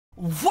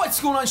What's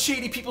going on,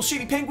 Shady people?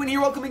 ShadyPenguinn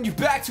here, welcoming you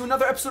back to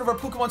another episode of our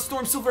Pokemon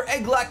Storm Silver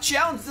Egglocke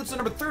Challenge. This is episode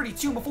number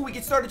 32. Before we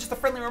get started, just a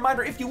friendly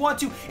reminder, if you want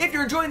to, if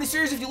you're enjoying the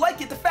series, if you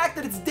like it, the fact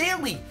that it's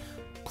daily,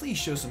 please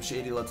show some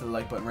shady love to the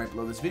like button right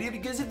below this video,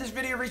 because if this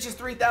video reaches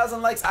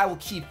 3,000 likes, I will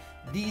keep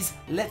these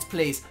Let's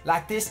Plays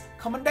like this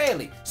coming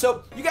daily.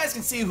 So, you guys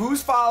can see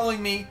who's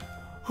following me.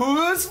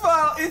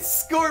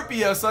 It's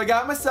Scorpio. So I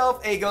got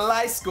myself a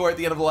Gliscor at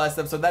the end of the last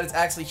episode. That is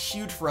actually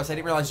huge for us. I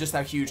didn't realize just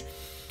how huge.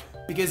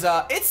 Because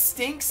it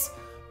stinks,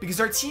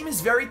 because our team is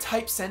very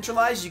type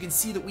centralized. You can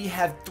see that we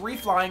have 3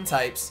 flying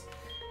types,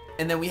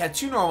 and then we have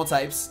 2 normal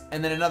types,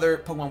 and then another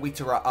Pokemon weak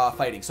to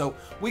fighting. So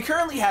we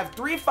currently have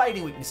 3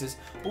 fighting weaknesses,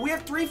 but we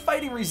have 3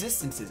 fighting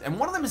resistances, and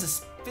one of them is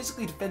a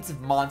physically defensive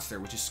monster,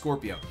 which is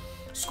Scorpio.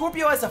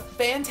 Scorpio has a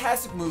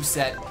fantastic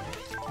moveset.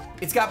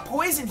 It's got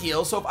Poison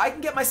Heal, so if I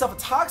can get myself a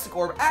Toxic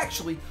Orb,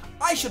 actually,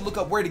 I should look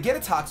up where to get a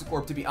Toxic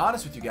Orb, to be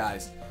honest with you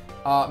guys.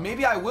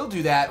 Maybe I will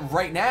do that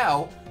right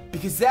now,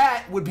 because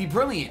that would be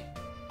brilliant.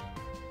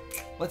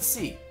 Let's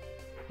see.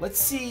 Let's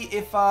see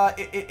if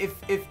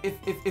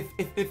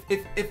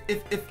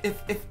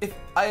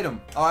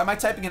item. Oh, am I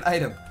typing an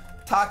item?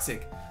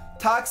 Toxic.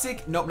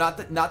 Toxic. Nope, not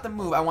the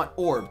move. I want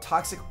orb.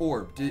 Toxic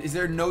orb. Is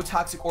there no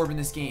toxic orb in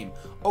this game?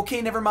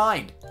 Okay, never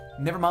mind.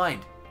 Never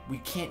mind. We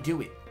can't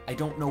do it. I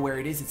don't know where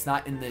it is. It's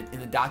not in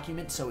the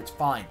document, so it's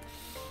fine.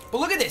 But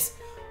look at this.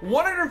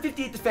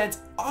 158 defense,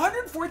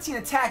 114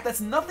 attack.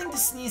 That's nothing to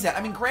sneeze at.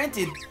 I mean,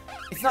 granted,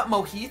 it's not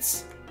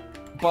Mohit's,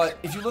 but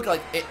if you look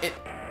like it's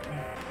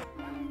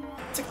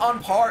like on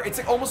par. It's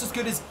like almost as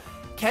good as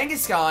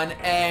Kangaskhan,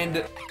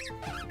 and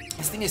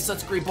this thing is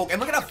such a great bulk.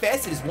 And look at how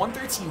fast it is.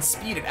 113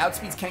 speed. It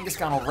outspeeds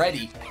Kangaskhan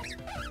already.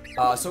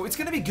 So it's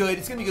gonna be good.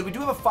 It's gonna be good. We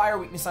do have a fire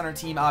weakness on our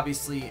team,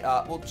 obviously.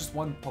 Well, just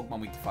one Pokemon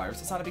weak to fire, so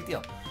it's not a big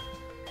deal.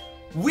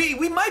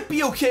 We might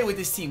be okay with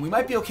this team. We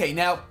might be okay.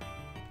 Now,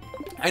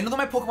 I know that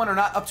my Pokemon are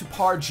not up to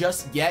par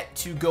just yet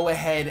to go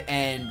ahead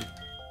and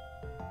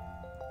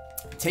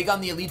take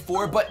on the Elite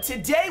Four, but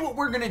today what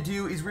we're going to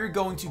do is we're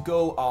going to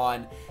go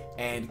on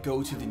and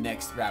go to the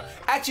next route.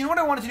 Actually, you know what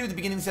I wanted to do at the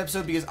beginning of this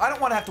episode, because I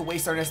don't want to have to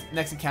waste our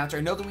next encounter.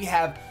 I know that we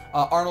have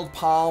Arnold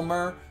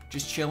Palmer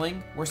just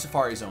chilling. We're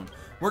Safari Zone.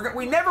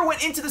 We never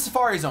went into the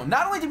Safari Zone.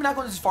 Not only did we not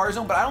go into the Safari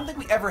Zone, but I don't think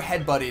we ever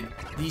headbutted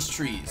these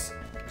trees.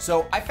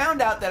 So I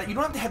found out that you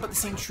don't have to headbutt the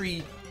same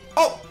tree.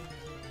 Oh!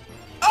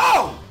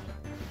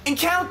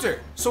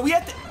 Encounter! So we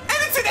have to... And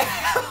it's an...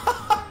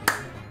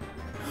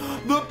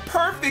 The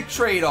perfect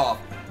trade-off.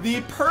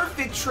 The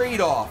perfect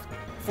trade-off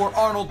for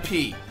Arnold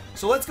P.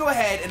 So let's go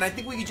ahead, and I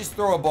think we can just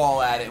throw a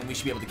ball at it, and we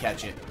should be able to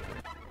catch it.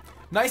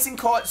 Nice and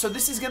caught. So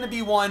this is going to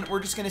be one, we're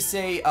just going to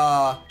say,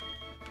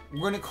 we're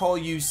going to call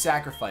you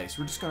Sacrifice.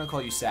 We're just going to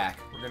call you Sack.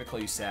 We're going to call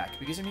you Sack.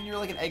 Because, I mean, you're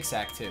like an egg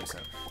sack, too. So,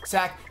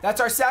 Sack.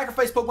 That's our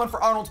Sacrifice Pokemon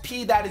for Arnold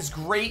P. That is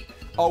great.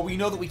 Oh, we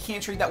know that we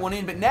can't trade that one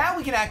in. But now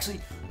we can actually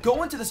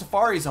go into the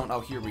Safari Zone. Oh,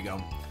 here we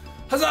go.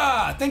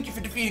 Huzzah! Thank you for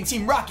defeating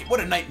Team Rocket. What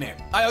a nightmare.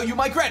 I owe you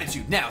my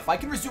gratitude. Now, if I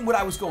can resume what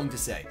I was going to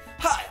say.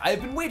 Hi, I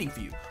have been waiting for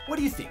you. What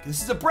do you think?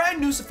 This is a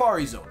brand new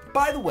Safari Zone.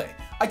 By the way,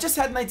 I just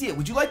had an idea.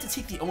 Would you like to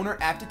take the owner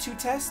aptitude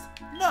test?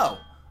 No,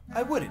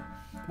 I wouldn't.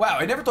 Wow,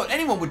 I never thought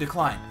anyone would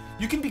decline.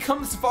 You can become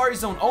the Safari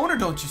Zone owner,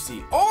 don't you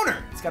see?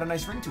 Owner! It's got a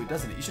nice ring to it,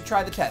 doesn't it? You should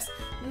try the test.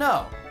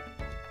 No.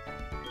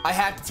 I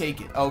have to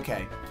take it.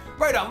 Okay.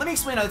 Right on, let me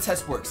explain how the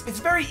test works. It's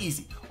very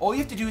easy. All you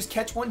have to do is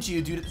catch one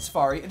Geodude at the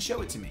Safari and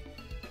show it to me.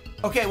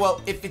 Okay,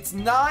 well, if it's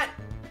not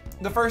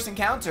the first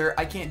encounter,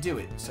 I can't do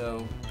it.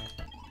 So,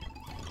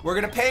 we're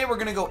going to pay, we're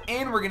going to go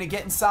in, we're going to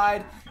get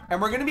inside,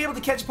 and we're going to be able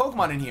to catch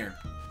Pokemon in here.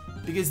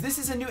 Because this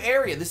is a new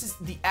area. This is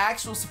the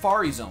actual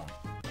Safari Zone.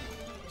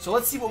 So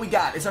let's see what we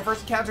got. Is our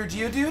first encounter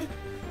Geodude?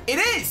 It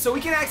is! So we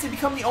can actually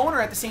become the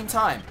owner at the same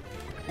time.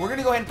 We're going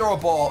to go ahead and throw a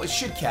ball. It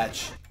should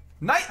catch.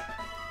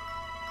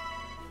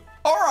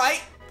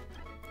 Alright.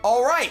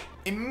 Alright.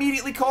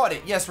 Immediately caught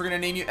it. Yes, we're going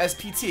to name you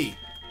SPT.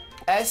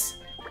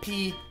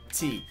 SPT.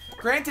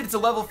 Granted, it's a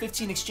level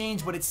 15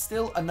 exchange, but it's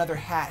still another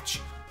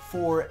hatch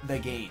for the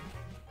game.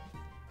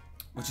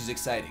 Which is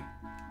exciting.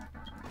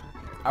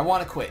 I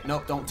want to quit.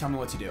 Nope, don't tell me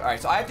what to do.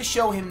 Alright, so I have to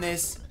show him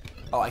this.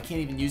 Oh, I can't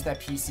even use that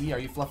PC. Are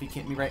you fluffy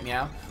kidding me right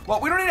now? Well,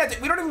 we don't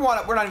even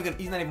want to, we're not even gonna,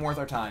 he's not even worth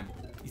our time.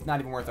 He's not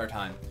even worth our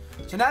time.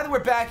 So now that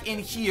we're back in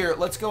here,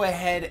 let's go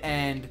ahead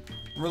and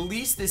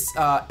release this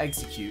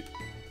execute.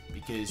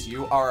 Because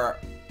you are,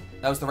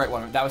 that was the right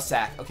one. That was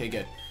Sack. Okay,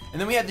 good.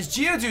 And then we have this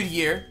Geodude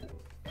here,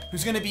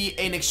 who's gonna be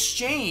an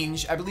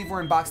exchange. I believe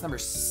we're in box number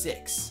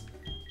 6.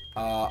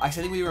 Actually, I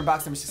think we were in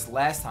box number 6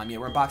 last time. Yeah,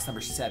 we're in box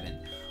number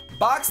 7.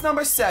 Box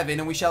number 7,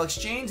 and we shall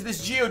exchange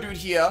this Geodude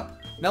here.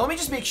 Now, let me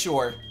just make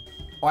sure.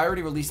 Oh, I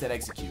already released that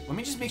execute. Let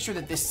me just make sure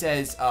that this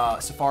says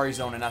Safari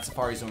Zone and not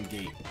Safari Zone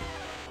Gate.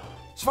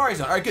 Safari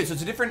Zone. All right, good. So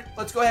it's a different...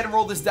 Let's go ahead and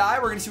roll this die.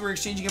 We're going to see what we're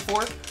exchanging it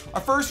for. Our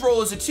first roll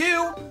is a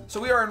 2. So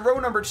we are in row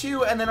number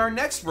 2. And then our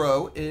next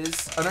row is...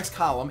 Our next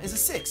column is a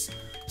 6.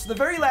 So the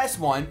very last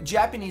one,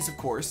 Japanese, of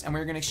course. And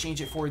we're going to exchange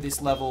it for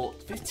this level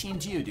 15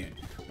 Geodude.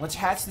 Let's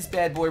hatch this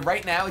bad boy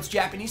right now. It's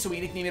Japanese, so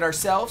we nickname it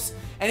ourselves.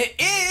 And it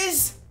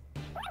is...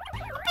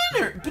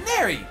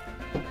 Binary.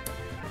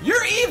 You're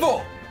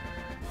evil!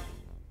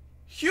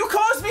 You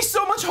caused me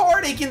so much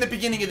heartache in the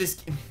beginning of this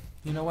game.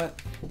 You know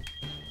what?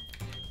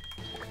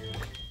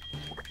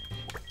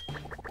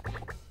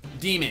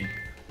 Demon.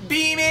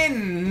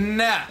 Demon!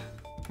 Nah.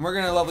 We're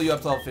gonna level you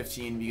up to level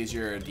 15 because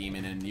you're a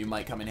demon and you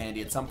might come in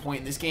handy at some point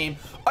in this game.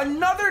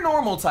 Another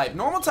normal type.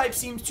 Normal type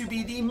seems to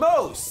be the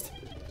most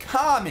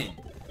common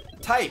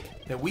type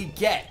that we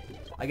get.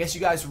 I guess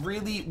you guys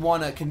really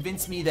want to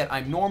convince me that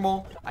I'm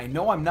normal. I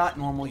know I'm not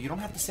normal. You don't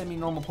have to send me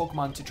normal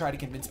Pokemon to try to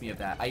convince me of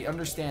that. I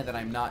understand that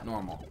I'm not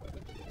normal.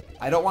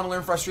 I don't want to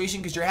learn frustration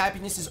because your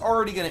happiness is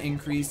already going to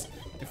increase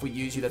if we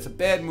use you. That's a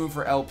bad move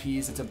for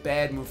LPs. It's a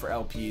bad move for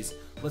LPs.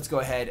 Let's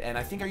go ahead and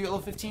I think, are you at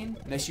level 15?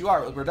 Yes, you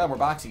are. We're done. We're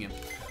boxing you.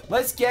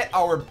 Let's get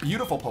our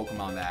beautiful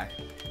Pokemon back.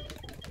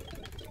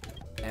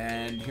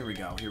 And here we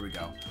go. Here we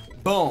go.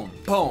 Boom.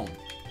 Boom.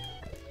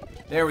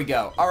 There we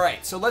go. All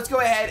right. So let's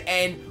go ahead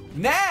and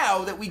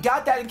now that we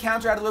got that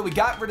encounter out of the way, we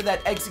got rid of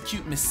that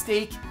execute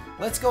mistake.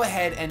 Let's go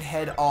ahead and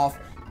head off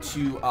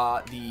to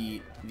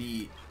the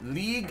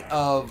League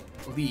of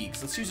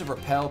Leagues. Let's use a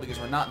Repel because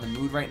we're not in the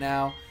mood right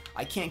now.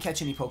 I can't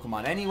catch any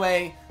Pokemon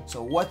anyway,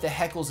 so what the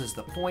heckles is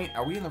the point?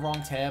 Are we in the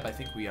wrong tab? I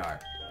think we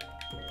are.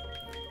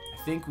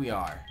 I think we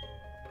are.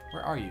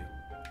 Where are you?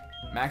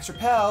 Max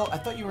Repel. I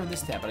thought you were in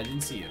this tab, but I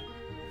didn't see you.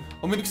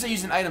 Oh, maybe because I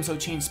used an item, so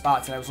it changed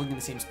spots, and I was looking in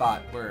the same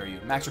spot. Where are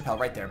you? Max Repel,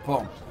 right there.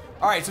 Boom.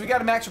 All right, so we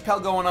got a Max Repel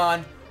going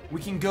on. We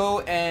can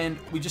go and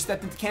we just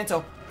stepped into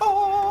Kanto.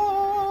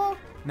 Oh!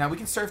 Now we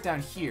can surf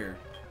down here.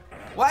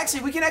 Well,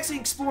 actually, we can actually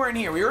explore in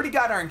here. We already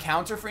got our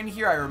encounter for in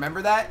here. I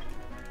remember that,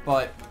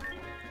 but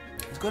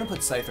let's go ahead and put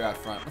Scyther out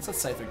front. Let's let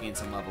Scyther gain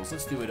some levels.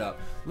 Let's do it up.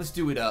 Let's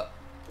do it up.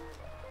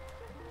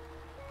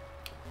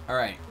 All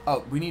right.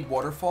 Oh, we need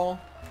Waterfall?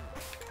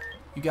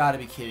 You gotta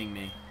be kidding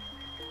me.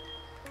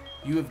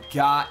 You have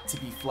got to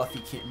be fluffy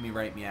kidding me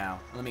right meow.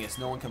 Let me guess,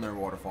 no one can learn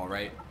Waterfall,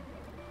 right?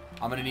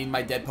 I'm gonna need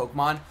my dead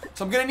Pokemon.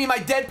 So I'm gonna need my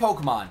dead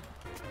Pokemon.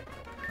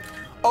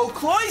 Oh,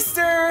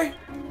 Cloyster!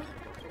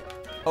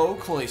 Oh,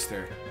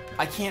 Cloyster.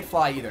 I can't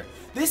fly either.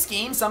 This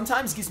game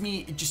sometimes gives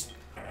me, it just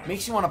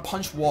makes you want to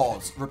punch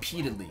walls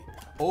repeatedly.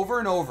 Over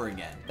and over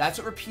again. That's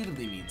what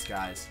repeatedly means,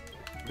 guys.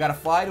 We gotta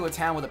fly to a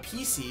town with a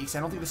PC, because I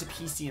don't think there's a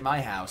PC in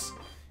my house.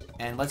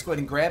 And let's go ahead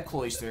and grab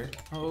Cloyster.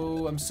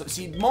 Oh, I'm so...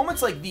 See,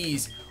 moments like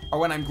these are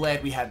when I'm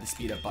glad we had the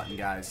speed up button,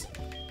 guys.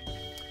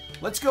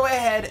 Let's go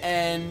ahead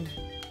and...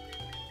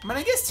 I mean,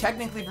 I guess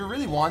technically if we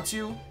really want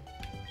to...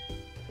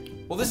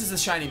 Well, this is a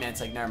shiny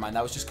Mantike. Never mind.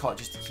 That was just caught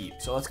just to keep.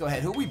 So let's go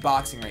ahead. Who are we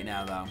boxing right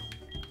now, though?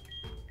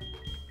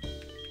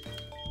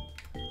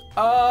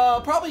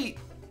 Probably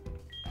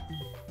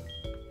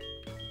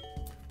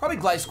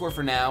Gliscor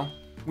for now.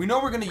 We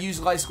know we're going to use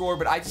Gliscor,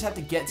 but I just have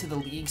to get to the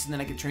leagues and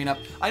then I can train up.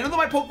 I know that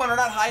my Pokemon are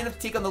not high enough to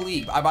take on the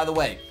league. By the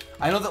way,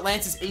 I know that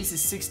Lance's ace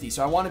is 60,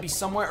 so I want to be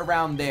somewhere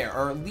around there,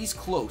 or at least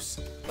close.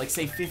 Like,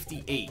 say,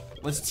 58.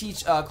 Let's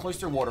teach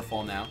Cloyster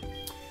Waterfall now.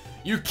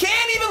 You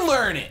can't even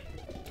learn it!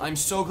 I'm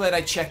so glad I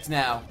checked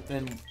now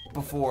than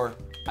before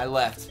I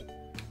left.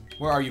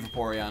 Where are you,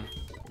 Vaporeon?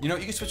 You know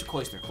what? You can switch to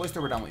Cloyster.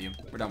 Cloyster, we're done with you.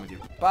 We're done with you.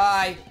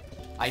 Bye!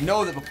 I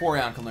know that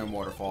Vaporeon can learn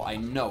Waterfall. I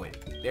know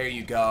it. There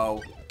you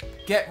go.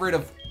 Get rid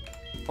of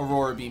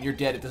Aurora Beam. You're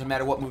dead. It doesn't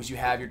matter what moves you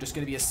have. You're just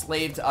going to be a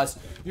slave to us.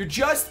 You're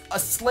just a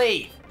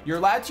slave. You're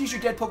allowed to use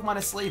your dead Pokemon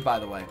as slave, by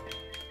the way.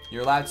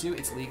 You're allowed to.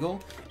 It's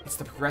legal. It's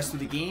to progress through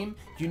the game.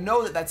 You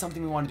know that that's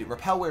something we want to do.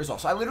 Repel wears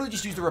off. So I literally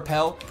just used the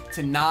Repel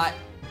to not...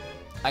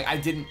 I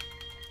didn't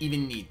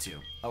even need to.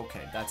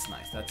 Okay, that's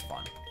nice. That's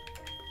fun.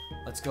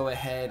 Let's go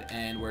ahead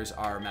and where's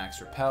our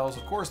max repels?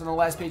 Of course, on the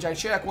last page I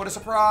check. What a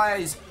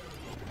surprise!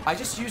 I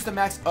just used the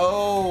max.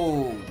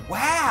 Oh,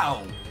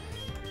 wow!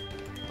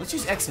 Let's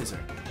use X-Scissor.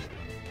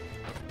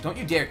 Don't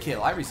you dare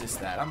kill. I resist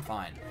that. I'm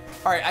fine.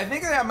 All right, I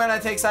think I'm gonna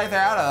take Scyther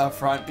out of the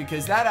front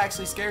because that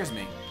actually scares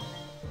me.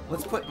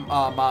 Let's put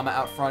Mama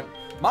out front.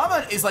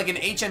 Mama is like an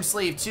HM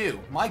slave too.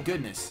 My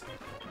goodness.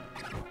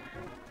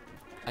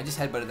 I just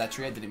headbutted that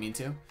tree. I didn't mean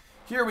to.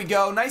 Here we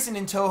go. Nice and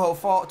in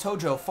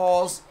Tojo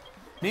Falls.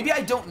 Maybe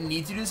I don't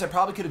need to do this. I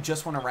probably could have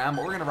just went around,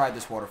 but we're going to ride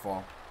this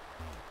waterfall.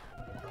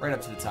 Right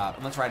up to the top.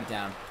 And let's ride it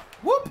down.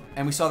 Whoop!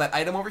 And we saw that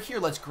item over here.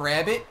 Let's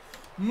grab it.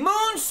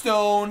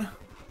 Moonstone!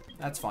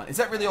 That's fun. Is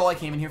that really all I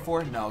came in here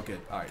for? No,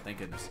 good. Alright, thank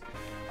goodness.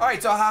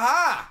 Alright, so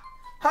haha!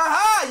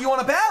 Haha! You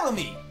want to battle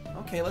me?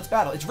 Okay, let's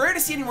battle. It's rare to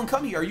see anyone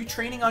come here. Are you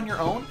training on your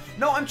own?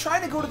 No, I'm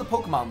trying to go to the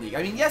Pokemon League.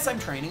 I mean, yes, I'm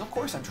training. Of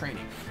course I'm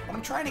training. But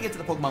I'm trying to get to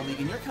the Pokemon League,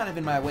 and you're kind of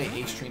in my way,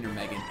 Ace Trainer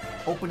Megan.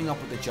 Opening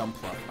up with a jump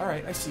club.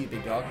 Alright, I see you,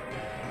 big dog.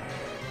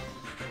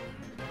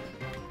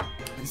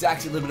 This is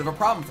actually a little bit of a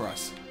problem for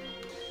us.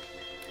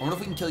 I wonder if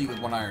we can kill you with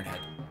one Iron Head.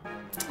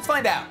 Let's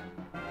find out.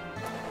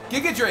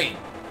 Giga Drain.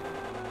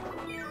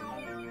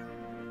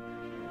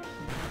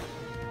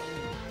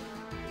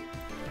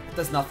 It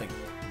does nothing.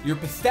 You're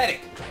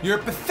pathetic. You're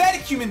a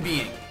pathetic human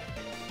being.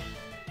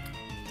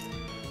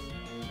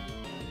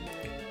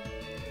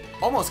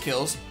 Almost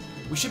kills.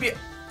 We should be...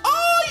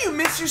 Oh, you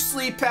miss your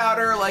sleep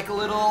powder like a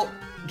little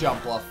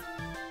jump bluff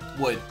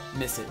would.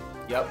 Miss it.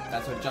 Yep,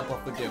 that's what a jump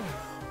bluff would do.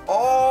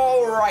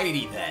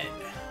 Alrighty then.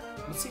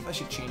 Let's see if I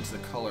should change the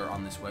color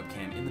on this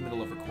webcam in the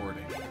middle of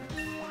recording.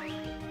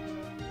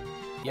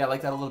 Yeah, I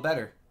like that a little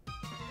better.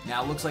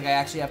 Now it looks like I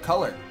actually have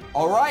color.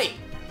 All right,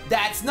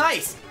 that's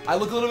nice. I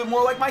look a little bit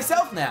more like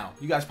myself now.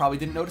 You guys probably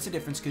didn't notice a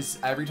difference because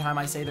every time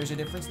I say there's a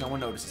difference, no one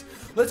notices.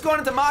 Let's go on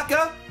into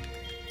Maka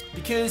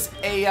because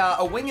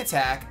a wing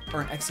attack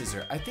or an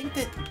X-Scissor. I think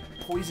that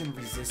poison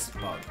resists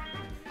bug.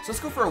 So let's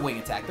go for a wing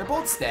attack. They're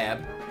both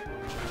stab.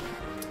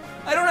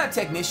 I don't have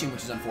technician,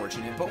 which is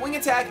unfortunate, but wing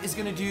attack is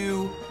gonna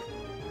do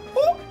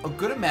a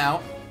good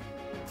amount.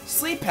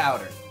 Sleep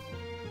powder.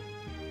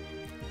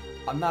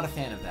 I'm not a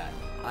fan of that.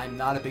 I'm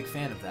not a big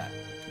fan of that.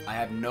 I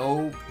have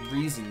no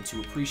reason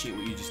to appreciate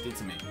what you just did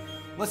to me.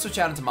 Let's switch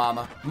out into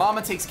Mama.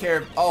 Mama takes care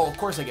of... Oh, of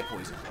course I get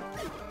poisoned.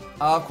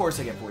 Of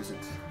course I get poisoned.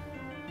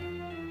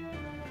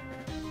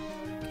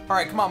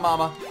 Alright, come on,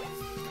 Mama.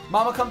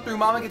 Mama, come through.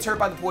 Mama gets hurt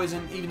by the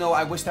poison, even though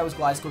I wish that was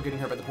Gliscor getting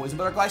hurt by the poison.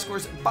 But our Gliscor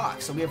is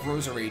box, so we have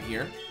Roserade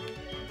here.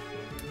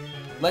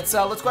 Let's go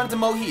on into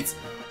Mohits.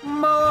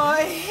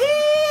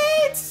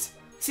 Mohits!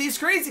 See, it's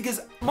crazy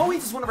because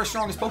Mohits is one of our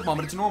strongest Pokemon,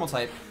 but it's a normal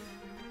type.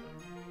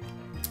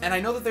 And I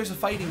know that there's a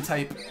fighting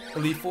type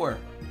Elite Four.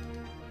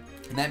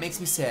 And that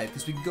makes me sad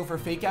because we could go for a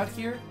fake out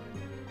here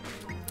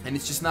and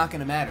it's just not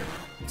going to matter.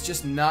 It's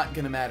just not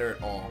going to matter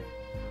at all.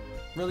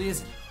 Really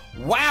isn't.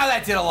 Wow,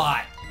 that did a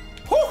lot.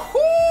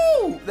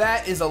 Woo-hoo!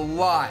 That is a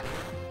lot.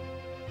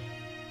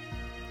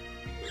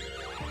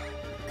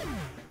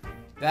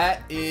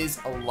 That is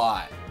a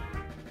lot.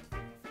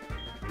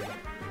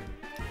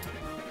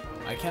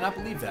 I cannot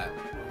believe that.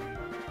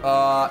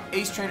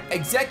 Ace Trainer,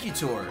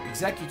 Executor,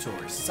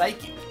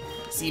 Psychic.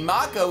 See,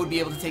 Mako would be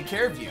able to take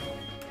care of you.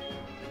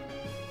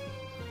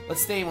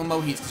 Let's stay in with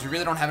Mohits because we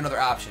really don't have another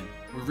option.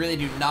 We really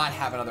do not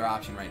have another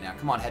option right now.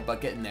 Come on,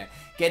 Headbutt, get in there.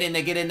 Get in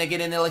there, get in there, get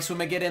in there, like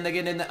swimmer, get in there,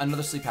 get in there.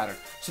 Another sleep powder.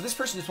 So this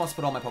person just wants to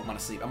put all my Pokemon to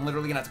sleep. I'm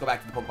literally gonna have to go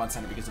back to the Pokemon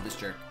Center because of this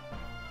jerk.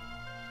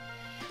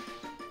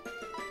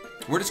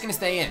 We're just gonna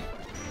stay in.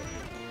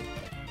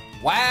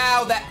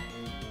 Wow, that...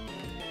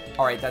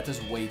 Alright, that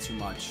does way too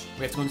much.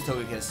 We have to go into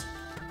Togekiss.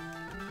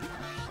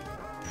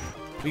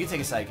 We can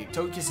take a Psychic.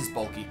 Togekiss is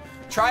bulky.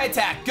 Try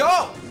attack,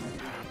 go!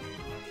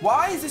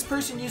 Why is this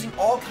person using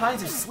all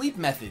kinds of sleep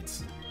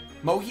methods?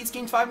 Mohits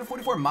gains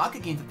 544, Maka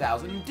gains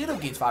 1,000, and Ditto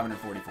gains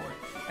 544.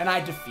 And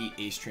I defeat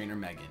Ace Trainer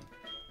Megan.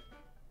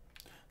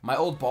 My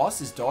old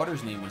boss's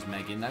daughter's name was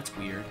Megan. That's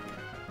weird.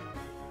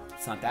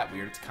 It's not that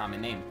weird. It's a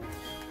common name.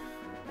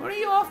 Where are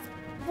you off?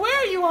 Where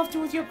are you off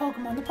to with your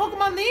Pokemon? The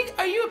Pokemon League?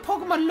 Are you a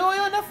Pokemon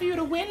loyal enough for you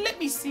to win? Let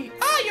me see.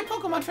 Ah, your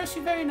Pokemon trust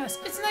you very nice.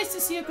 It's nice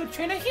to see a good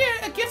trainer. Here,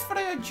 a gift for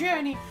your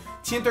journey.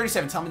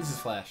 TM37, tell me this is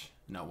Flash.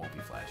 No, it won't be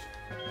Flash.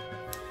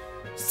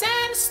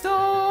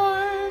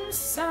 Sandstorm,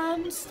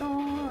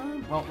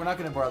 Sandstorm. Well, we're not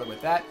going to bother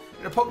with that.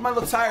 And our Pokemon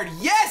look tired.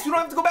 Yes, we don't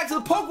have to go back to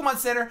the Pokemon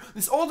Center.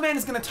 This old man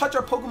is going to touch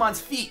our Pokemon's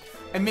feet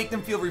and make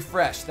them feel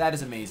refreshed. That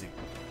is amazing.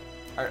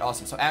 All right,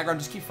 awesome. So Aggron,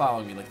 just keep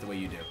following me like the way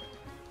you do.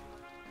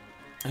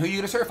 And who are you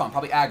going to surf on?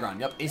 Probably Aggron.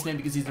 Yep, Ace Man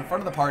because he's in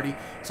front of the party.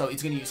 So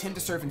he's going to use him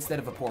to surf instead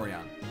of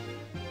Vaporeon.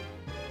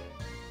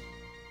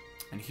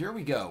 And here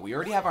we go. We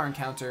already have our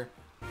encounter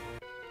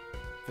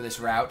for this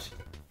route.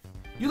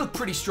 You look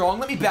pretty strong.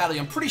 Let me battle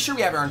you. I'm pretty sure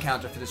we have our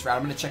encounter for this route.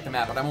 I'm going to check the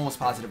map, but I'm almost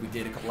positive we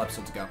did a couple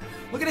episodes ago.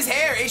 Look at his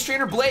hair. Ace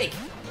Trainer Blake.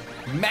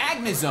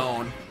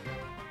 Magnezone.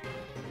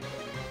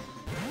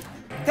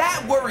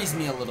 That worries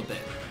me a little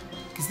bit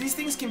because these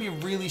things can be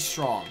really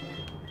strong.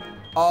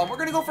 We're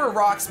going to go for a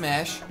Rock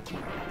Smash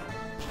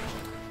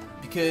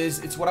because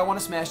it's what I want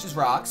to smash is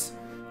rocks.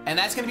 And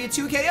that's going to be a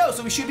 2 KO,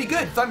 so we should be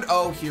good. Thunder.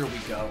 Oh, here we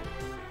go.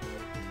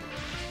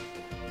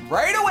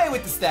 Right away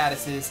with the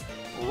statuses.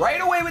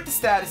 Right away with the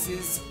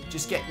statuses.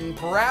 Just getting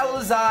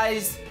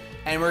paralyzed,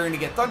 and we're going to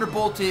get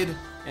thunderbolted,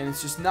 and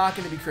it's just not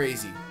going to be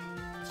crazy.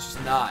 It's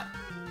just not.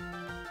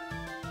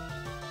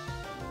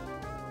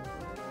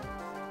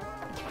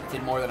 It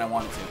did more than I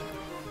wanted to.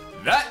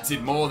 That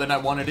did more than I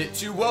wanted it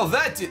to. Well,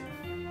 that did...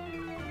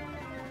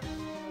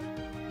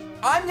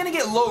 I'm going to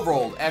get low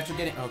rolled after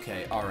getting...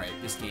 Okay, alright.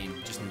 This game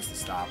just needs to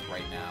stop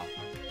right now.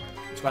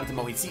 Let's go out into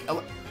Mohit. See,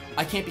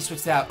 I can't be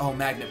switched out. Oh,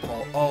 Magnet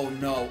Pull. Oh,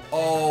 no.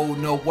 Oh,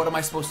 no. What am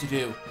I supposed to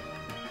do?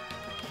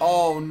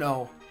 Oh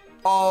no.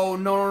 Oh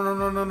no no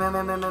no no no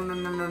no no no no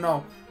no no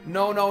no.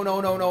 No no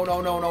no no no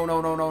no no no no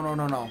no no no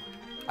no no.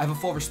 I have a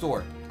full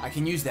restore. I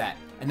can use that.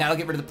 And that'll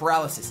get rid of the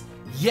paralysis.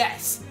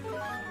 Yes!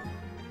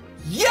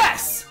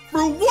 Yes!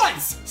 For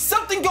once!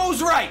 Something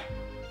goes right!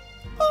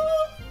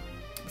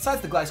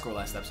 Besides the Gliscor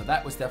last episode,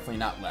 that was definitely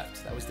not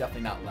left. That was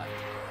definitely not left.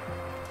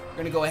 We're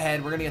gonna go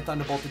ahead, we're gonna get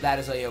Thunderbolted. That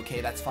is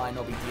a-okay, that's fine,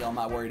 no big deal. I'm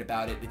not worried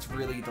about it. It's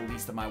really the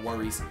least of my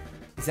worries.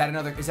 Is that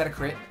a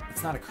crit?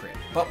 It's not a crit.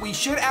 But we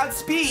should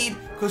outspeed,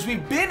 because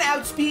we've been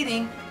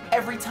outspeeding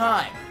every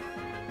time.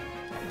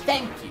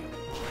 Thank you.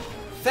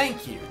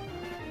 Thank you.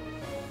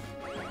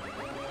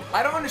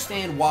 I don't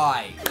understand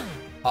why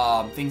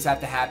things have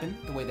to happen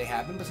the way they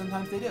happen, but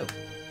sometimes they do.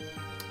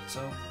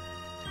 So,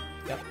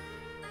 yep.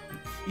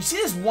 You see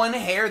this one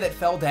hair that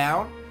fell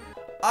down?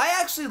 I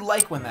actually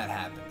like when that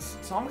happens,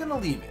 so I'm gonna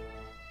leave it.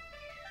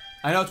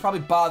 I know it's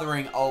probably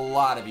bothering a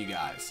lot of you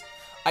guys.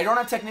 I don't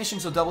have technician,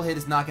 so double hit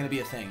is not going to be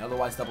a thing.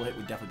 Otherwise, double hit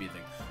would definitely be a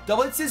thing.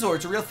 Double hit scissor,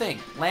 it's a real thing.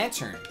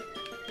 Lantern.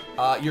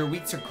 You're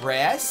weak to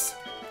grass.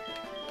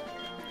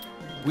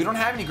 We don't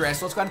have any grass,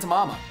 so let's go into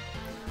Mama.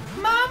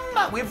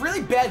 Mama! We have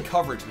really bad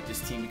coverage with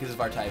this team because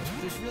of our types.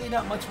 There's really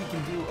not much we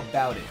can do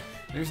about it.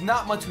 There's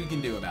not much we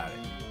can do about it.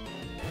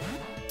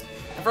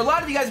 And for a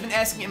lot of you guys have been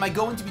asking, am I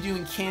going to be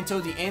doing Kanto?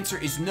 The answer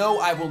is no,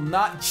 I will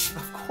not.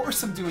 Of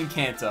course I'm doing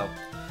Kanto.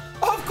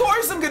 Of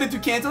course I'm going to do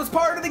Kanto. It's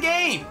part of the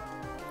game.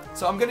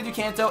 So I'm going to do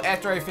Kanto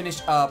after I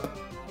finish up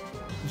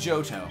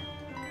Johto.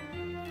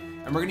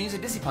 And we're going to use a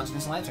Dizzy Punch in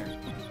this Lantern.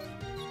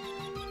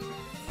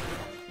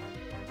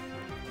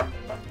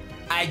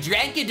 I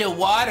drank it to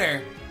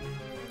water.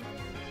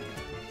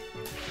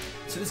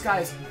 So this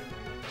guy's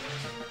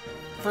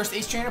first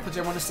Ace Trainer puts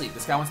everyone to sleep.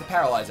 This guy wants to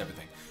paralyze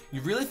everything. You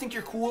really think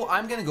you're cool?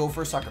 I'm gonna go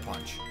for a Sucker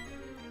Punch.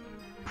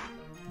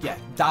 Yeah,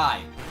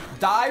 die.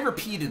 Die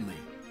repeatedly.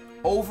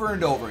 Over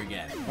and over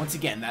again. Once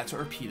again, that's what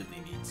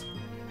repeatedly means.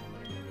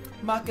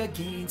 Maka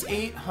gains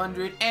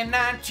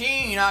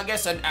 819. I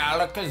guess an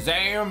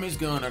Alakazam is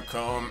gonna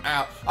come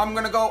out. I'm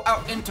gonna go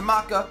out into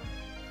Maka.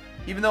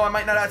 Even though I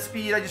might not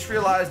outspeed, I just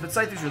realized, but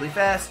Scyther's really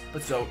fast,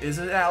 but so is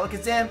an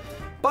Alakazam.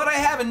 But I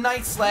have a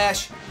Night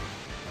Slash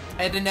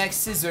and an X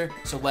Scissor,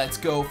 so let's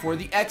go for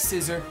the X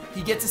Scissor.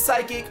 He gets a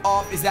Psychic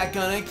off. Is that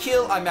gonna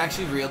kill? I'm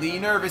actually really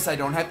nervous. I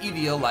don't have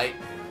EVO Light.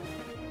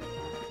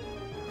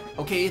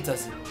 Okay, it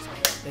doesn't.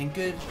 Thank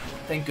good.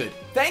 Thank good.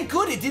 Thank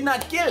good it did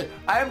not kill.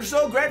 I am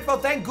so grateful.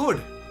 Thank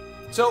good.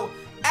 So,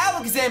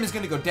 Alakazam is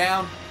gonna go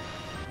down.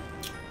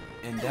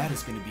 And that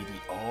is gonna be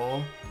the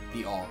all.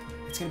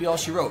 It's gonna be all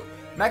she wrote.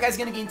 And that guy's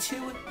gonna gain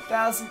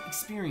 2,000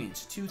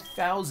 experience.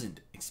 2,000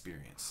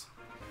 experience.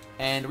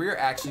 And we're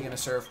actually gonna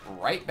surf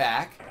right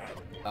back.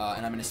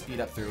 And I'm gonna speed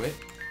up through it.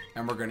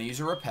 And we're gonna use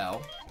a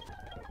Repel.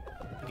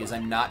 Because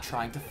I'm not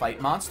trying to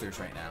fight monsters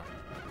right now.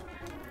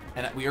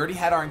 And we already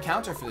had our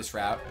encounter for this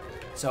route.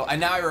 So, and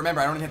now I remember,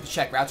 I don't even have to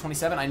check. Route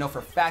 27, I know for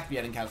a fact we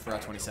had an encounter for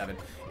Route 27.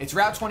 It's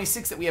Route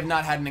 26 that we have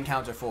not had an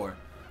encounter for.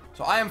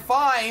 So I am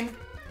fine.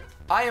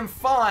 I am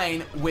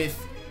fine with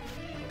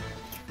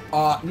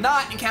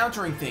not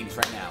encountering things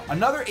right now.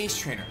 Another Ace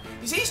Trainer.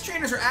 These Ace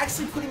Trainers are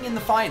actually putting in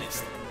the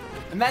finest.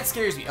 And that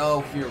scares me.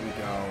 Oh, here we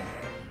go.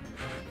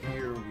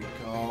 Here we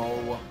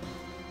go.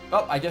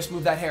 Oh, I just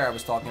moved that hair I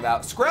was talking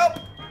about.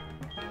 Scrub!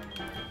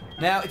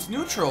 Now, it's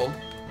neutral,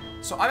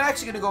 so I'm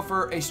actually going to go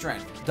for a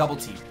Strength. Double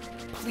team.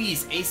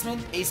 Please, Aceman,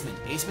 Aceman,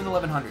 Aceman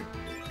 1100.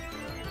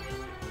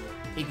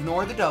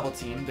 Ignore the double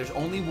team. There's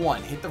only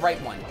one. Hit the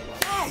right one.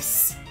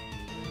 Yes!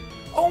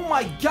 Oh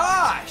my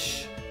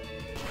gosh!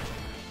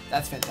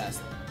 That's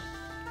fantastic.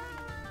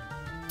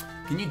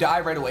 Can you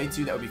die right away,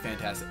 too? That would be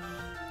fantastic.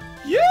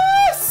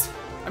 Yes!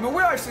 I mean,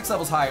 we are 6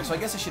 levels higher, so I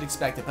guess I should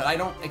expect it, but I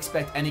don't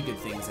expect any good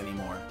things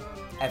anymore.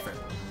 Ever.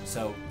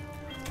 So,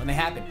 when they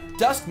happen.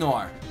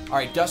 Dusknoir.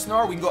 Alright,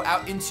 Dusknoir, we can go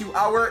out into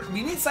our...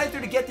 We need Scyther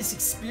to get this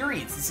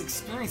experience. This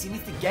experience, he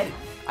needs to get it.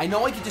 I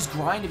know I could just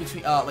grind in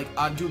between,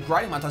 do a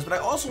grinding montage, but I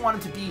also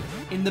want him to be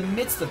in the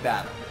midst of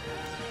battle.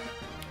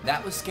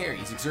 That was scary.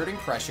 He's exerting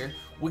pressure.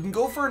 We can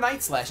go for a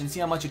Night Slash and see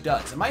how much it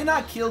does. It might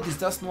not kill because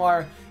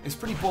Dusknoir is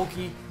pretty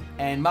bulky,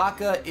 and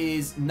Maka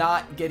is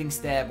not getting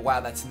stabbed.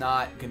 Wow, that's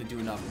not going to do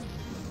enough.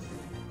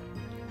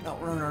 No,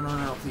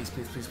 please,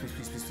 please, please, please,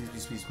 please, please, please,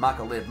 please, please.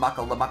 Maka live.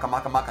 Maka, Maka,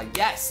 Maka, Maka.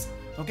 Yes!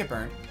 Don't get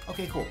burned.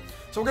 Okay, cool.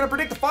 So we're going to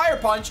predict the Fire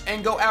Punch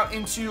and go out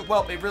into,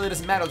 well, it really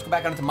doesn't matter. Let's go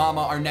back out into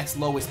Mama, our next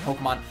lowest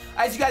Pokemon.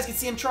 As you guys can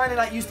see, I'm trying to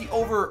not use the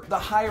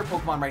higher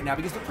Pokemon right now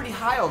because they're pretty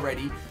high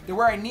already. They're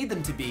where I need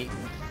them to be.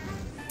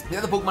 The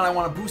other Pokemon, I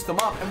want to boost them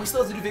up, and we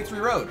still have to do Victory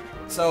Road.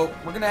 So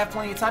we're going to have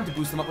plenty of time to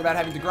boost them up without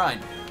having to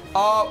grind.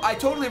 I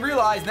totally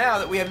realize now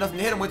that we have nothing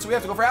to hit him with, so we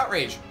have to go for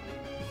Outrage.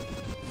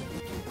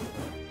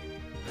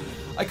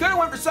 I could have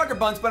went for Sucker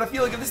Punch, but I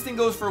feel like if this thing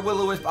goes for a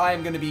Will-O-Wisp, I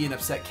am going to be an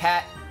upset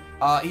cat.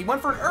 He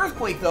went for an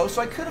Earthquake, though,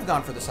 so I could have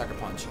gone for the Sucker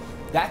Punch.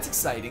 That's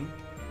exciting.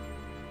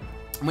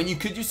 When you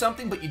could do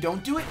something, but you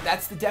don't do it,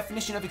 that's the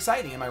definition of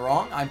exciting. Am I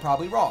wrong? I'm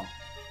probably wrong.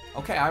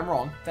 Okay, I'm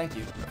wrong. Thank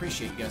you.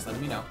 Appreciate you guys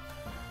letting me know.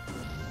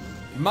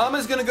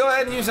 Mama's going to go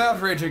ahead and use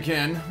Outrage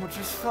again, which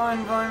is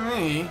fine by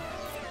me.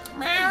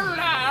 The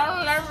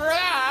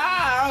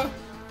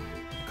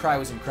cry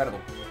was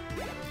incredible.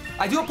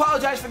 I do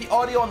apologize for the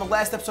audio on the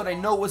last episode. I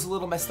know it was a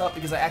little messed up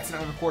because I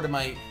accidentally recorded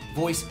my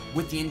voice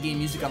with the in-game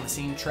music on the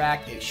same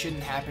track. It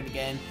shouldn't happen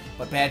again,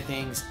 but bad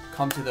things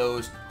come to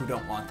those who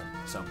don't want them.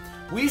 So,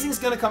 Weezing's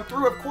going to come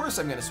through. Of course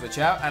I'm going to switch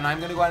out, and I'm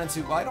going to go out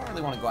into... Well, I don't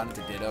really want to go out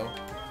into Ditto,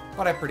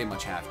 but I pretty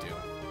much have to.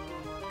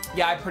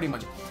 Yeah, I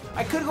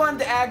could go out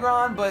into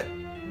Aggron, but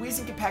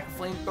Weezing can pack a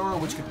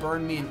Flamethrower, which could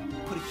burn me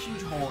and put a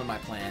huge hole in my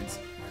plans.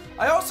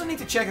 I also need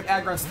to check if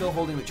Aggron's still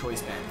holding the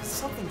Choice Band, because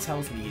something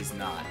tells me he's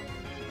not.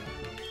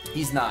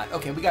 He's not.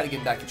 Okay, we gotta get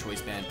him back to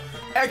Choice Band.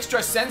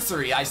 Extra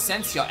sensory, I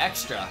sense your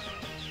extra.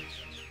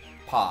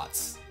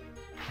 Pots.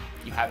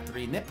 You have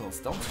 3 nipples,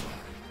 don't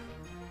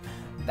you?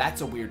 That's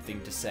a weird thing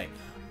to say.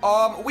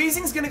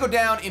 Weezing's gonna go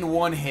down in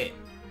 1 hit.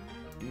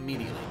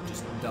 Immediately.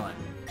 Just done.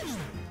 Just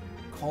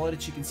call it a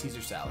chicken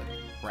Caesar salad.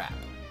 Wrap.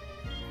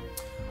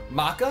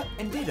 Maka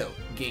and Ditto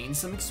gain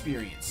some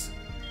experience.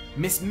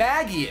 Miss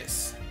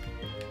Magius.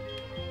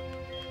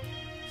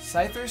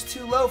 Scyther's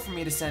too low for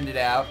me to send it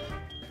out.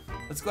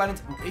 Let's go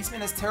ahead and... Aceman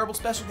has terrible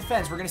special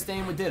defense. We're going to stay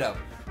in with Ditto.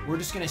 We're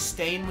just going to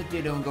stay in with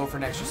Ditto and go for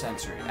an extra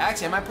sensory.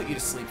 Actually, I might put you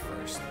to sleep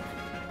first.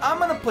 I'm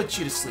going to put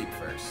you to sleep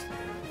first.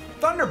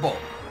 Thunderbolt.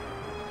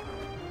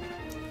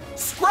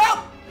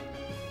 Sprout!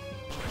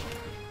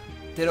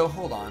 Ditto,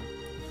 hold on.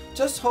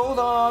 Just hold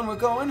on, we're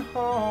going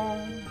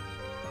home.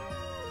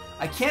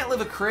 I can't live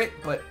a crit,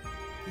 but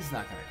he's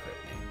not gonna crit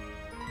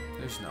me.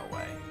 There's no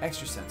way.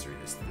 Extra sensory,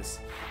 this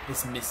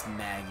Miss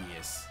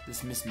Magius.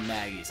 This Miss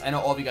Magius. I know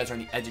all of you guys are on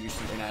the edge of your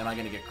seat right now. Am I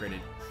gonna get critted?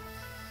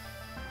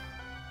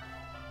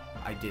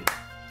 I did,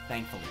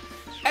 thankfully.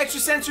 Extra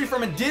sensory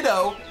from a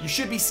Ditto, you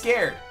should be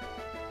scared.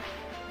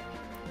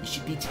 You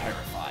should be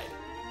terrified.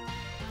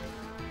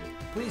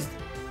 Please.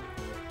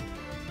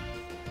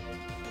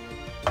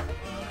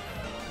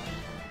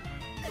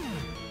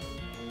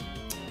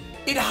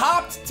 It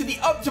hopped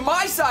to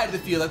my side of the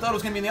field. I thought it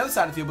was gonna be on the other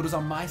side of the field, but it was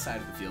on my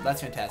side of the field.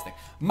 That's fantastic.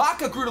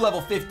 Maka grew to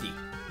level 50.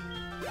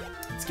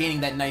 It's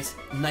gaining that nice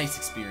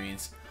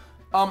experience.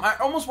 I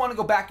almost want to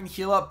go back and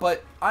heal up,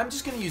 but I'm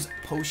just gonna use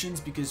potions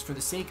because for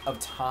the sake of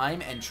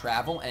time and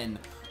travel and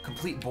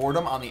complete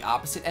boredom on the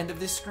opposite end of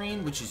this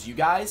screen, which is you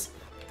guys,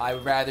 I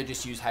would rather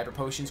just use hyper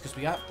potions because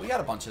we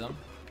got a bunch of them.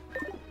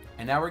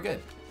 And now we're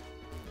good.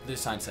 This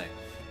sign say.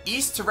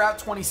 East to Route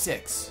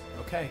 26.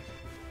 Okay.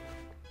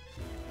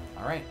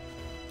 Alright.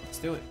 Let's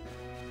do it.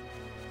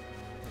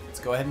 Let's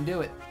go ahead and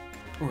do it.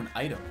 Ooh, an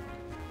item.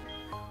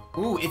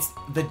 Ooh, it's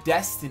the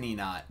Destiny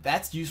Knot.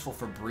 That's useful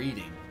for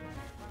breeding.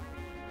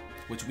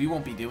 Which we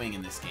won't be doing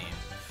in this game.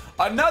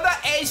 Another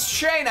ace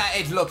trainer,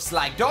 it looks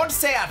like. Don't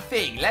say a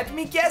thing. Let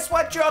me guess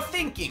what you're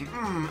thinking.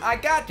 I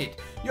got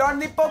it. You're on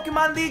the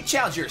Pokemon League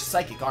Challenge. You're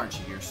psychic, aren't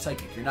you? You're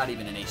psychic. You're not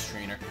even an ace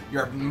trainer.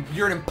 You're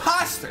an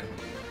imposter.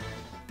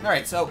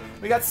 Alright, so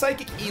we got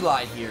Psychic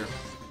Eli here.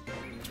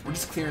 We're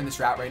just clearing this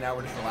route right now.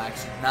 We're just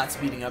relaxing. Not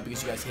speeding up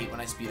because you guys hate when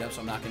I speed up, so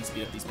I'm not going to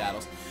speed up these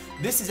battles.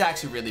 This is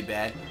actually really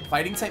bad.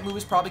 Fighting type move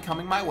is probably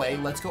coming my way.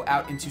 Let's go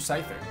out into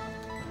Scyther.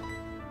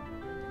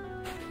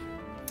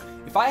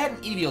 If I had an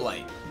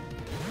Eviolite,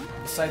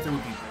 the Scyther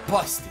would be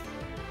busted.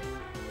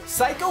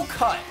 Psycho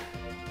Cut.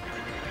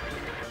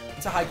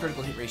 It's a high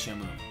critical hit ratio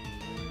move.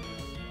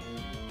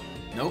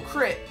 No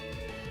crit,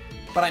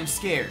 but I'm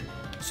scared.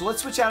 So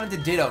let's switch out into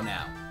Ditto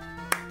now.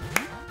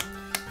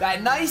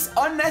 That nice,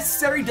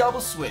 unnecessary double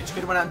switch.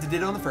 Could have went out into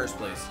Ditto in the first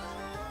place.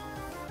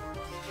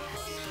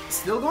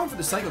 Still going for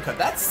the Psycho Cut.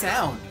 That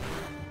sound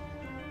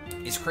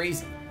is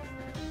crazy.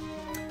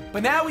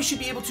 But now we should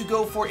be able to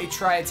go for a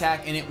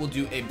Tri-Attack, and it will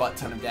do a butt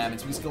ton of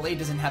damage. Because Gallade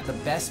doesn't have the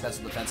best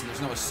special defense, and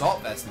there's no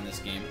Assault Vest in this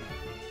game.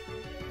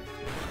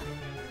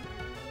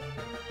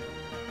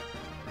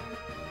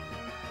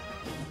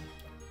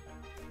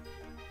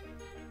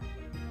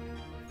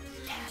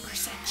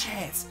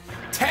 Chance.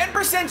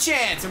 10%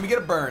 chance, and we get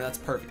a burn. That's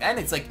perfect. And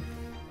it's like,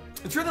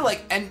 it's really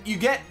like, and you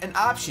get an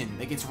option.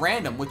 Like, it's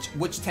random which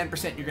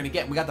 10% you're gonna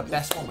get. We got the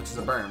best one, which is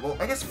a burn. Well,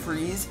 I guess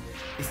Freeze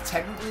is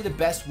technically the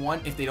best one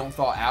if they don't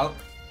thaw out.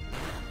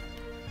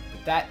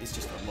 But that is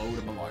just a load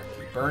of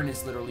malarkey. Burn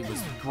was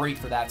great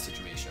for that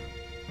situation.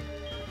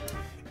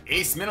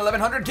 Ace Min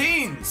 1100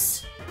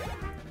 Teens.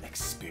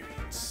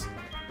 Experience.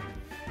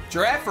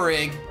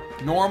 Girafarig,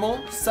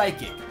 normal,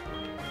 psychic.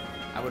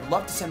 I would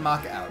love to send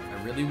Maka out.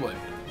 I really would.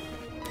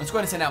 Let's go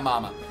ahead and send out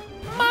Mama.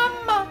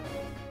 Mama!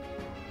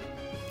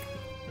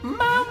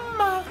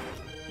 Mama!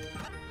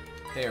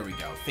 There we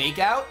go. Fake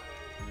out?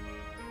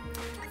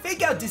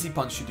 Fake out Dizzy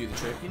Punch should do the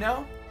trick, you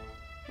know?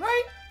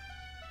 Right?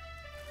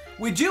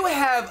 We do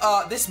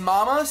have this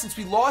Mama, since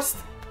we lost...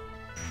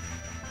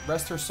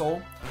 Rest her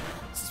soul.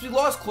 Since we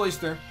lost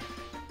Cloyster,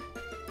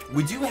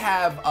 we do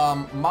have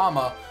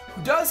Mama,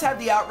 who does have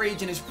the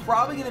Outrage and is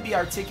probably going to be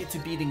our ticket to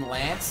beating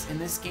Lance in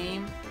this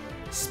game.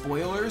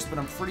 Spoilers, but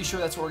I'm pretty sure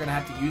that's what we're gonna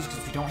have to use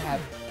because we don't have...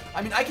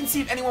 I mean, I can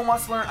see if anyone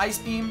wants to learn Ice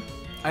Beam.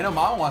 I know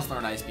Mama wants to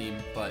learn Ice Beam,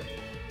 but...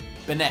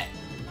 Banette.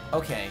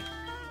 Okay.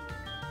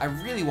 I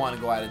really want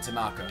to go out into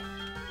Maka.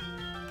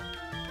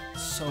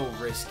 So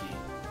risky.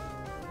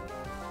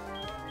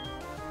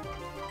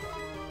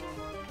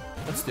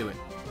 Let's do it.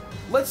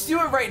 Let's do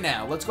it right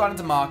now. Let's go out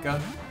into Maka.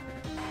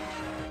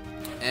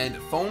 And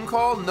phone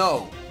call?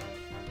 No.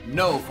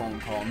 No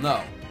phone call.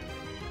 No.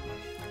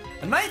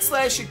 A Night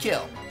Slash should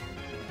kill.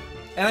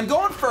 And I'm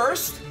going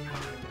first.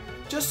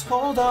 Just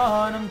hold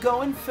on, I'm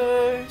going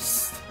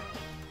first.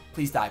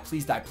 Please die,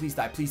 please die, please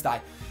die, please die.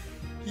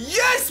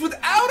 Yes,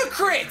 without a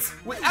crit!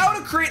 Without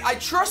a crit, I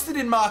trusted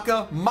in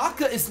Maka.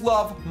 Maka is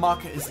love,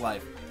 Maka is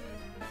life.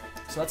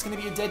 So that's gonna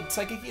be a dead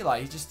Psychic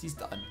Eli. He's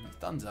done. He's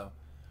donezo.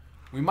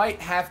 We might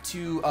have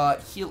to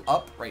heal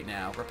up right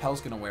now. Repel's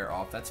gonna wear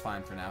off, that's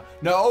fine for now.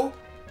 No!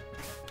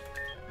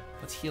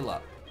 Let's heal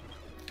up.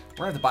 We're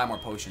gonna have to buy more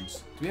potions.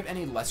 Do we have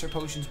any lesser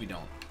potions? We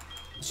don't.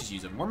 Let's just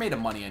use them. We're made of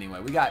money anyway.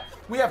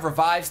 We have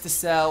revives to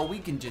sell. We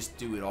can just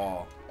do it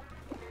all.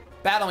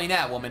 Battle me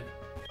now, woman.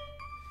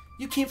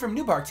 You came from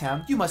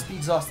Newbarktown. You must be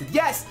exhausted.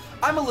 Yes,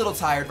 I'm a little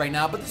tired right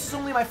now, but this is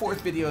only my 4th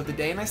video of the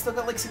day, and I still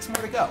got like 6 more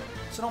to go.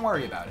 So don't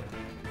worry about it.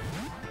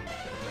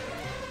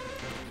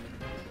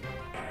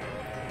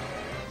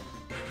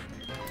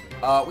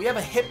 We have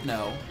a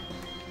Hypno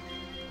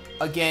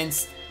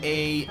against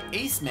a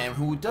Ace Man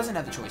who doesn't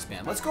have the Choice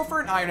Band. Let's go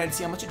for an Iron Head to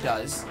see how much it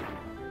does.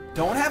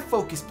 Don't have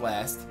Focus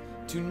Blast.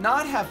 Do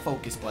not have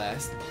Focus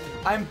Blast.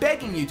 I'm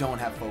begging you don't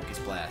have Focus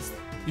Blast.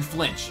 You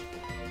flinch.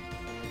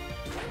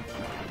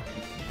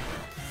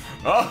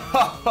 And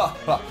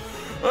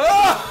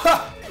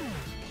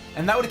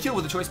that would have killed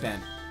with the Choice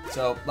Band.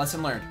 So,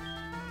 lesson learned.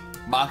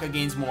 Maka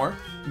gains more.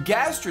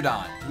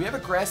 Gastrodon. Do we have a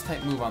Grass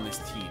type move on this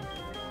team?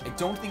 I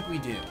don't think we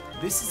do.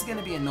 This is going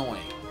to be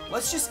annoying.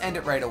 Let's just end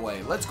it right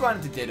away. Let's go out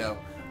into Ditto.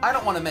 I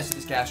don't want to mess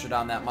with this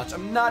Gastrodon that much.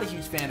 I'm not a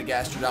huge fan of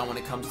Gastrodon when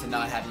it comes to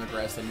not having a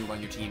Grass type move on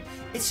your team.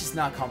 It's just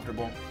not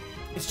comfortable.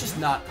 It's just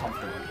not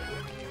comfortable.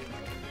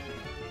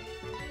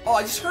 Oh,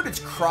 I just heard its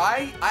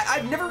cry.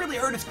 I've never really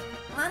heard its...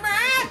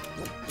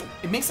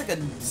 It makes like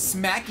a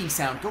smacking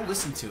sound. Go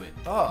listen to it.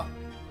 Ugh.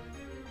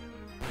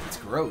 It's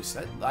gross.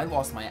 I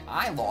lost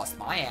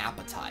my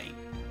appetite.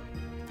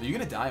 Are you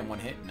gonna die in one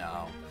hit?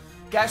 No.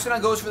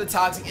 Gastrodon goes for the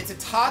Toxic. It's a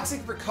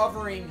Toxic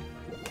recovering.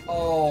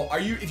 Oh,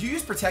 if you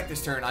use Protect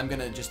this turn, I'm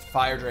gonna just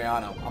fire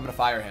Drayano. I'm gonna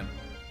fire him.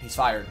 He's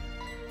fired.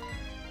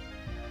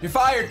 You're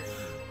fired!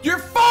 You're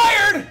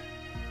fired!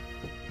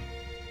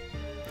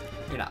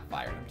 You're not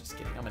fired. I'm just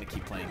kidding. I'm gonna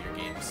keep playing your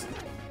games.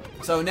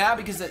 So now,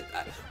 because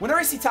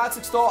whenever I see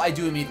Toxic Stall, I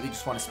do immediately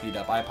just want to speed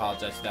up. I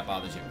apologize if that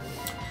bothers you.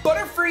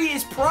 Butterfree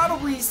is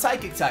probably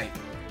Psychic type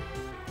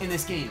in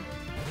this game.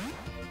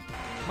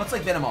 Much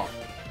like Venomoth.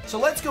 So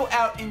let's go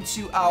out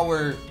into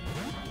our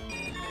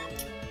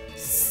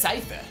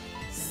Scyther.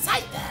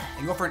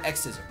 And go for an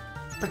X-Scissor.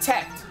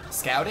 Protect.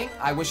 Scouting.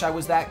 I wish I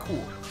was that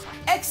cool.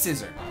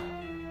 X-Scissor.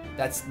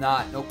 That's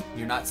not... Nope.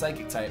 You're not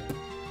Psychic type.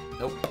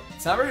 Nope.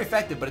 It's not very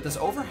effective, but it does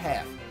over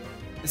half.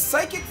 The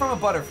Psychic from a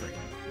Butterfree.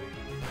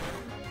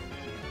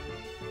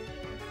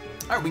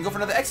 Alright, we can go for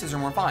another X-Scissor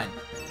and we're fine.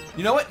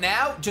 You know what?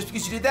 Now, just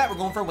because you did that, we're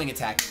going for a Wing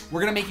Attack.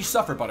 We're going to make you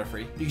suffer,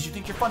 Butterfree, because you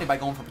think you're funny by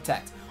going for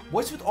Protect.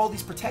 What's with all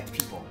these Protect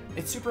people?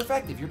 It's super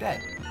effective. You're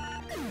dead.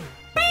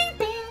 Bing,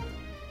 bing.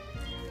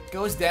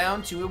 Goes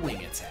down to a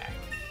Wing Attack.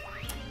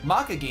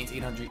 Maka gains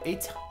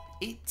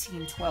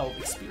 1812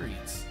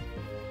 experience.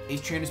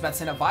 Ace Trainer's about to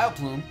send out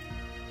Vileplume.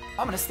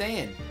 I'm going to stay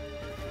in.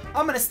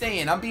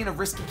 I'm being a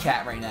risky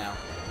cat right now.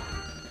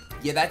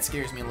 Yeah, that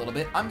scares me a little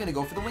bit. I'm going to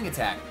go for the Wing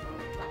Attack.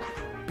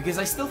 Because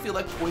I still feel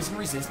like Poison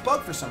resists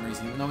Bug for some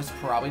reason, even though it's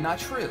probably not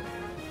true.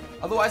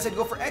 Otherwise, I'd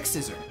go for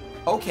X-Scissor.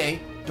 Okay,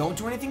 don't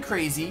do anything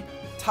crazy.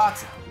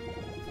 Toxic.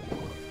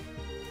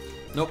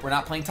 Nope, we're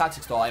not playing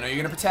Toxic Stall. I know you're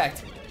going to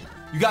Protect.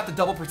 You got the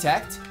double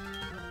Protect?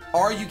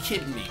 Are you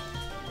kidding me?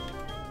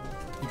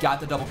 You got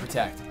the double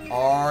Protect.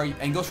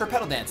 And goes for a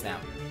Petal Dance now.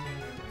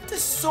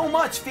 There's so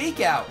much Fake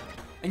Out.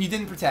 And you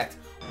didn't Protect.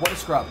 What a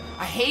scrub.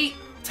 I hate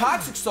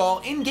Toxic Stall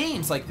in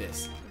games like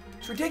this.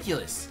 It's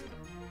ridiculous.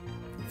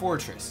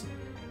 Fortress.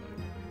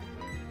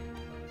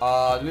 Do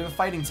we have a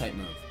Fighting type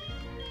move?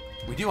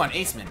 We do on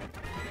Aceman.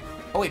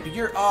 Oh wait, but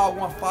you're... Oh, I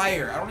want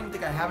Fire. I don't even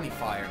think I have any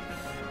Fire.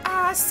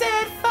 I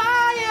said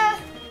Fire! I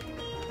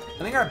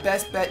think our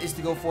best bet is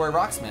to go for a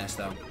Rock Smash,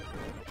 though.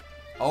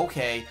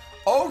 Okay.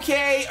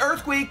 Okay,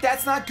 Earthquake,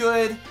 that's not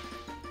good.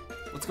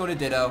 Let's go to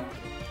Ditto.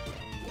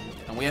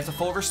 And we have to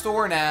full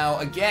restore now,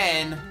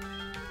 again.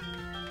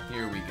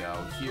 Here we go,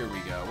 here we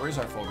go. Where's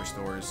our full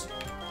restores?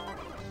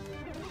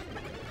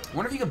 I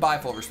wonder if you can buy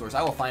full restores.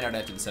 I will find out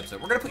after this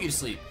episode. We're gonna put you to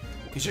sleep.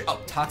 Because you're... Oh,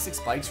 Toxic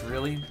Spikes,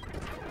 really?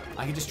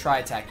 I can just try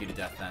attack you to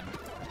death then.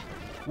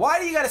 Why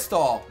do you gotta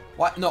stall?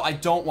 Why? No, I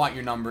don't want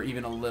your number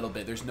even a little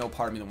bit. There's no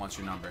part of me that wants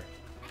your number.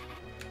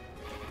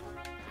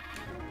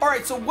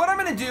 Alright, so what I'm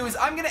gonna do is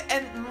I'm gonna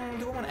end...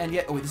 do I want to end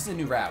yet? Oh, wait, this is a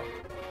new route.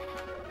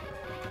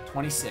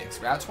 26.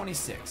 Route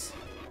 26.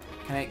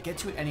 Can I get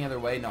to it any other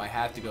way? No, I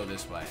have to go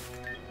this way.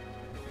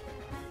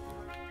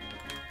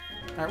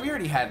 Alright, we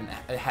already had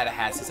a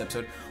hat this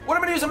episode. What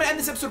I'm going to do is I'm going to end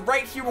this episode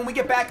right here. When we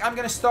get back, I'm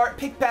going to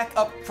pick back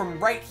up from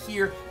right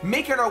here,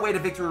 making our way to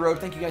Victory Road.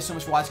 Thank you guys so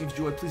much for watching. If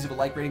you enjoyed, please leave a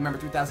like rating. Remember,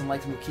 3,000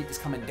 likes and we'll keep this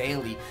coming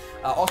daily.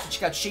 Also,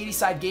 check out Shady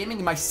Side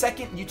Gaming, my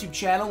second YouTube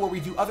channel where we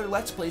do other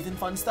Let's Plays and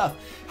fun stuff.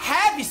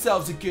 Have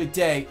yourselves a good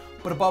day,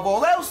 but above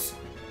all else,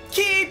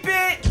 keep it